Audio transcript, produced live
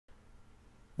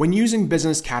When using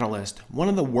Business Catalyst, one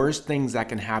of the worst things that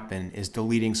can happen is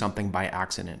deleting something by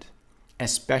accident,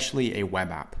 especially a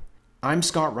web app. I'm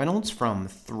Scott Reynolds from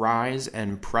Thrize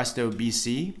and Presto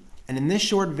BC, and in this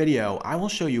short video, I will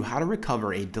show you how to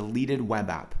recover a deleted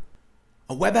web app.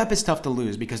 A web app is tough to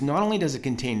lose because not only does it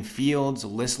contain fields,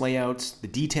 list layouts, the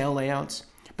detail layouts,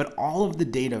 but all of the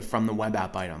data from the web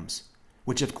app items,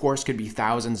 which of course could be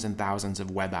thousands and thousands of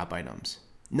web app items.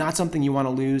 Not something you want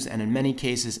to lose, and in many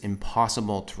cases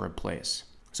impossible to replace.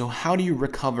 So how do you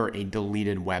recover a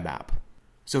deleted web app?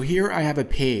 So here I have a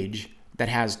page that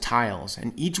has tiles,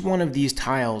 and each one of these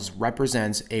tiles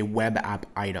represents a web app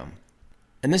item.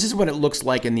 And this is what it looks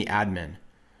like in the admin.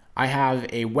 I have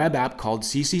a web app called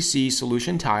CCC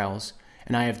Solution Tiles,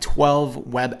 and I have 12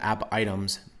 web app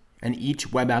items, and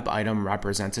each web app item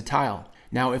represents a tile.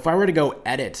 Now, if I were to go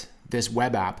edit this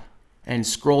web app and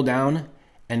scroll down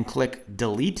and click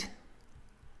delete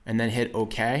and then hit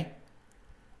OK,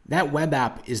 that web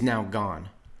app is now gone.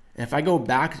 And if I go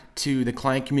back to the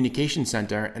Client Communication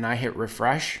Center and I hit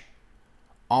refresh,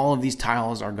 all of these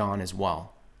tiles are gone as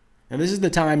well. Now this is the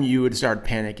time you would start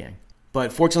panicking.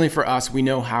 But fortunately for us, we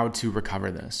know how to recover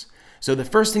this. So the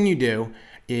first thing you do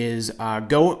is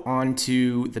go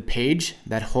onto the page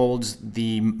that holds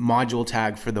the module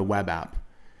tag for the web app.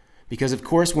 Because of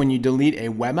course, when you delete a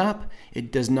web app,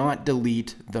 it does not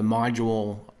delete the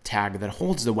module tag that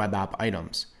holds the web app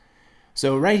items.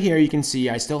 So right here, you can see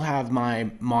I still have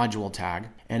my module tag,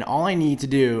 and all I need to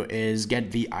do is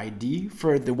get the ID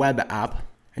for the web app.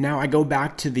 And now I go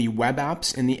back to the web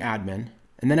apps in the admin,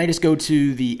 and then I just go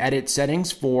to the edit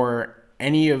settings for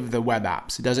any of the web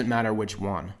apps. It doesn't matter which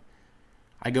one.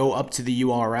 I go up to the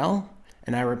URL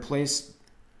and I replace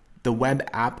the web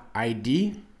app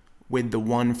ID with the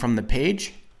one from the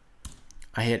page.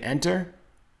 I hit enter,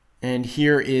 and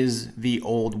here is the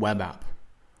old web app.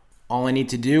 All I need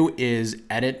to do is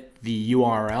edit the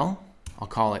URL. I'll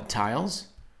call it tiles.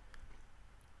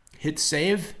 Hit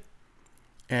save,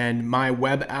 and my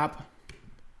web app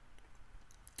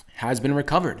has been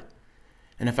recovered.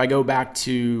 And if I go back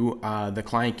to the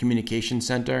Client Communication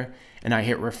Center and I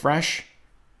hit refresh,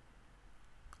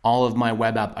 all of my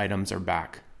web app items are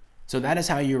back. So that is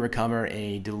how you recover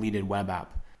a deleted web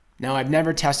app. Now, I've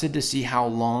never tested to see how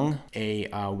long a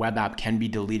web app can be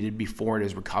deleted before it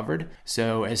is recovered.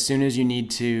 So as soon as you need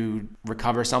to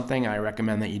recover something, I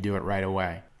recommend that you do it right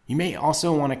away. You may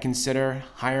also want to consider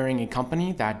hiring a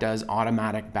company that does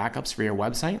automatic backups for your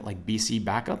website, like BC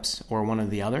Backups or one of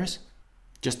the others,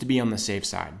 just to be on the safe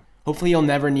side. Hopefully you'll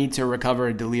never need to recover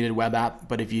a deleted web app,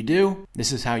 but if you do,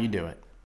 this is how you do it.